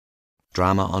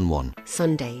Drama on One.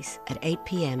 Sundays at 8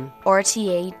 p.m.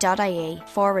 rte.ie/drama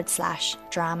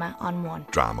on one.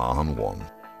 Drama on One.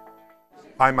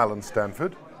 I'm Alan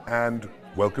Stanford, and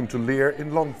welcome to Lear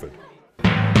in Longford.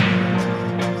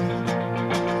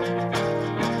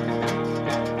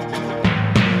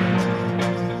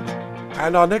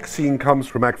 And our next scene comes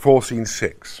from Act 4, Scene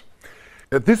 6.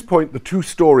 At this point, the two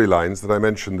storylines that I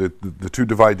mentioned, the two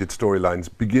divided storylines,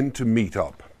 begin to meet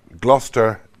up.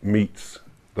 Gloucester meets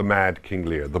the mad King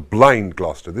Lear, the blind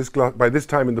Gloucester. By this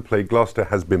time in the play, Gloucester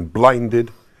has been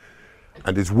blinded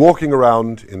and is walking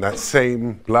around in that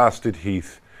same blasted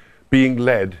heath, being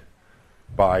led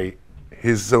by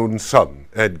his own son,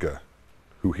 Edgar,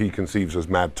 who he conceives as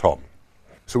Mad Tom.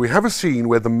 So we have a scene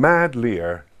where the mad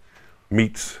Lear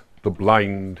meets the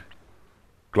blind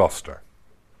Gloucester.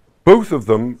 Both of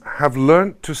them have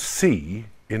learnt to see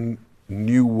in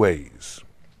new ways.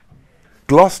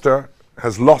 Gloucester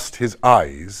has lost his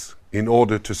eyes in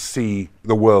order to see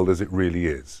the world as it really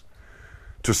is,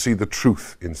 to see the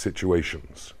truth in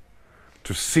situations,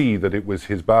 to see that it was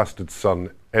his bastard son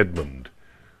Edmund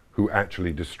who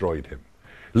actually destroyed him.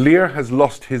 Lear has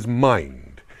lost his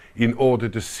mind in order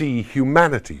to see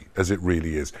humanity as it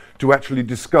really is, to actually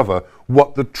discover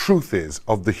what the truth is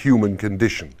of the human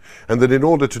condition, and that in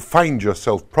order to find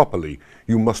yourself properly,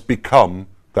 you must become,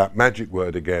 that magic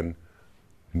word again,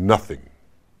 nothing.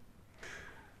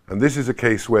 And this is a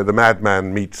case where the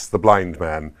madman meets the blind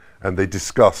man, and they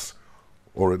discuss,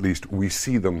 or at least we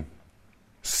see them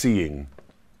seeing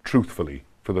truthfully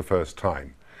for the first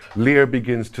time. Lear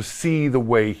begins to see the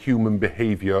way human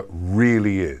behavior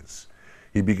really is.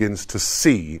 He begins to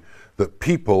see that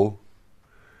people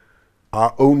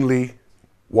are only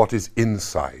what is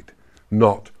inside,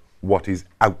 not what is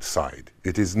outside.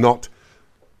 It is not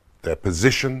their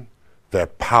position, their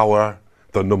power,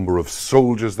 the number of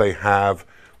soldiers they have,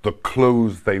 the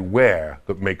clothes they wear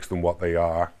that makes them what they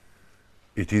are.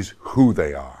 It is who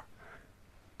they are.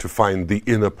 To find the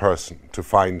inner person, to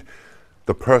find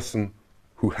the person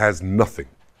who has nothing,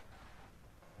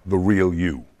 the real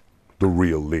you, the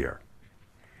real Lear.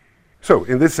 So,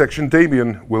 in this section,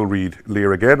 Damien will read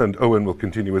Lear again, and Owen will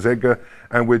continue as Edgar,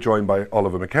 and we're joined by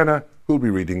Oliver McKenna, who'll be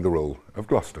reading the role of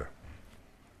Gloucester.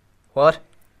 What?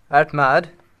 Art mad?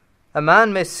 A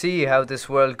man may see how this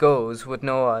world goes with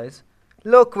no eyes.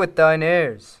 Look with thine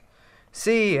ears.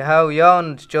 See how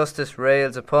yond justice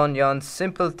rails upon yon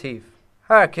simple thief.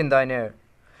 Hark in thine ear.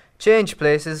 Change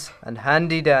places, and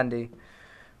handy-dandy,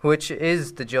 which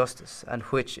is the justice, and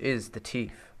which is the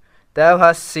thief. Thou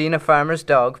hast seen a farmer's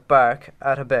dog bark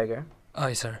at a beggar.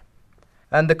 Aye, sir.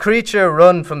 And the creature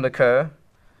run from the cur.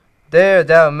 There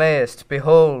thou mayest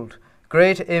behold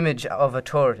great image of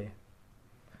authority.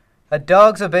 A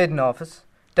dog's obeyed in office.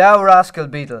 Thou rascal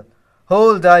beetle,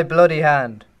 hold thy bloody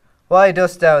hand. Why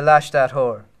dost thou lash that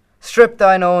whore? Strip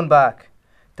thine own back.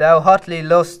 Thou hotly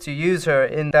lust to use her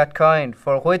in that kind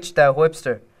for which thou whipst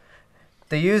her.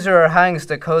 The usurer hangs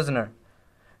the cozener.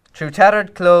 Through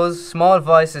tattered clothes, small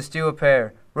vices do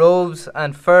appear. Robes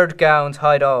and furred gowns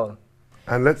hide all.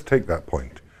 And let's take that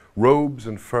point. Robes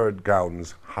and furred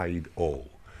gowns hide all.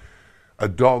 A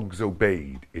dog's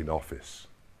obeyed in office.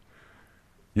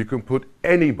 You can put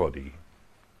anybody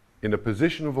in a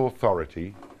position of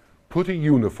authority, put a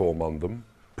uniform on them,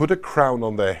 put a crown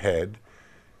on their head,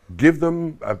 give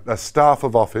them a staff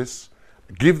of office,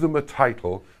 give them a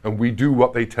title, and we do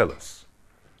what they tell us.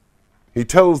 He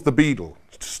tells the beadle,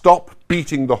 stop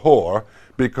beating the whore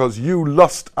because you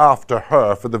lust after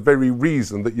her for the very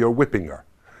reason that you're whipping her.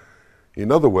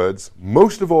 In other words,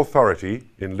 most of authority,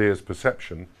 in Lear's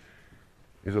perception,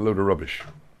 is a load of rubbish.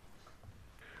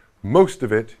 Most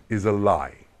of it is a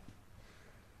lie.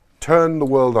 Turn the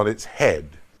world on its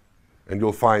head and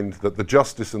you'll find that the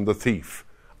justice and the thief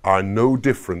are no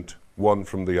different one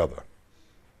from the other.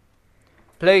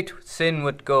 Plate sin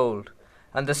with gold,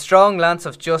 and the strong lance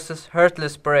of justice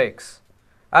hurtless breaks.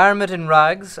 Arm it in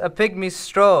rags, a pygmy's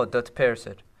straw doth pierce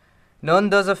it. None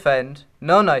does offend,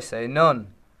 none I say,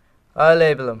 none. I'll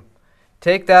label 'em.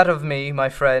 Take that of me, my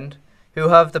friend, who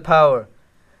have the power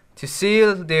to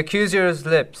seal the accuser's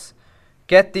lips.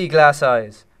 Get thee glass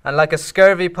eyes, and like a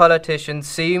scurvy politician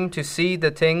seem to see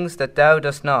the things that thou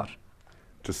dost not.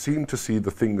 To seem to see the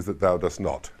things that thou dost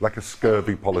not, like a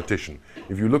scurvy politician.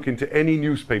 If you look into any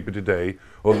newspaper today,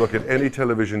 or look at any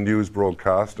television news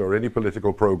broadcast, or any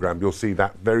political program, you'll see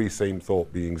that very same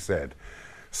thought being said.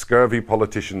 Scurvy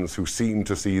politicians who seem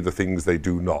to see the things they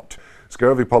do not.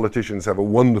 Scurvy politicians have a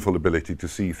wonderful ability to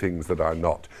see things that are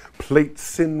not. Plate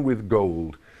sin with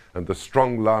gold, and the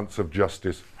strong lance of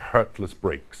justice hurtless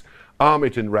breaks. Arm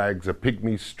it in rags, a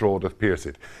pygmy's straw doth pierce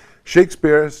it.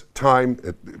 Shakespeare's time,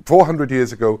 400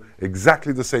 years ago,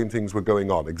 exactly the same things were going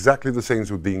on, exactly the same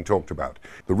things were being talked about.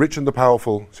 The rich and the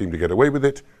powerful seem to get away with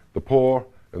it, the poor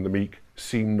and the meek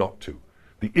seem not to.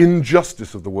 The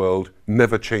injustice of the world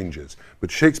never changes, but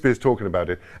Shakespeare's talking about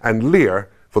it, and Lear,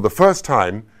 for the first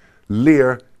time,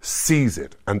 Lear sees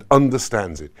it and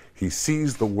understands it. He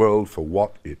sees the world for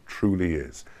what it truly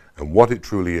is, and what it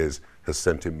truly is has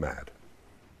sent him mad.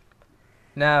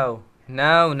 Now.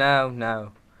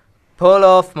 Pull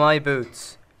off my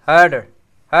boots. Harder,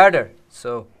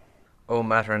 so. Oh,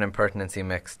 matter and impertinency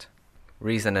mixed.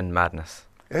 Reason and madness.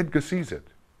 Edgar sees it.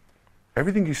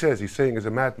 Everything he says he's saying as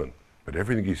a madman, but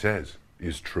everything he says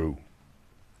is true.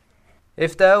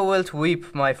 If thou wilt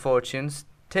weep my fortunes,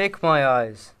 take my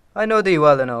eyes. I know thee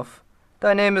well enough.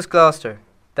 Thy name is Gloucester.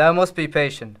 Thou must be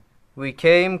patient. We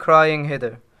came crying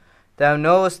hither. Thou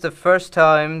knowest the first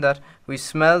time that we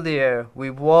smell the air, we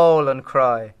wail and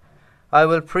cry. I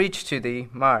will preach to thee,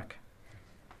 mark.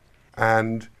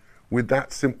 And with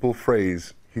that simple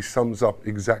phrase, he sums up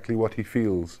exactly what he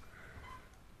feels,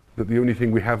 that the only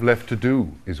thing we have left to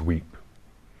do is weep.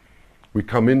 We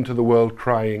come into the world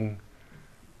crying,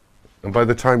 and by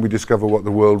the time we discover what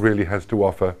the world really has to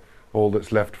offer, all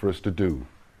that's left for us to do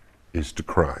is to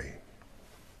cry.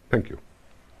 Thank you.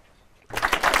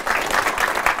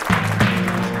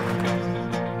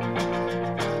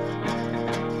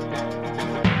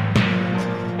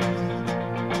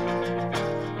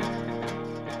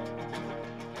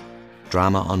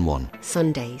 Drama on One.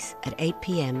 Sundays at 8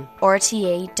 p.m.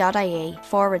 rte.ie/drama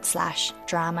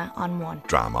on one.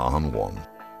 Drama on One.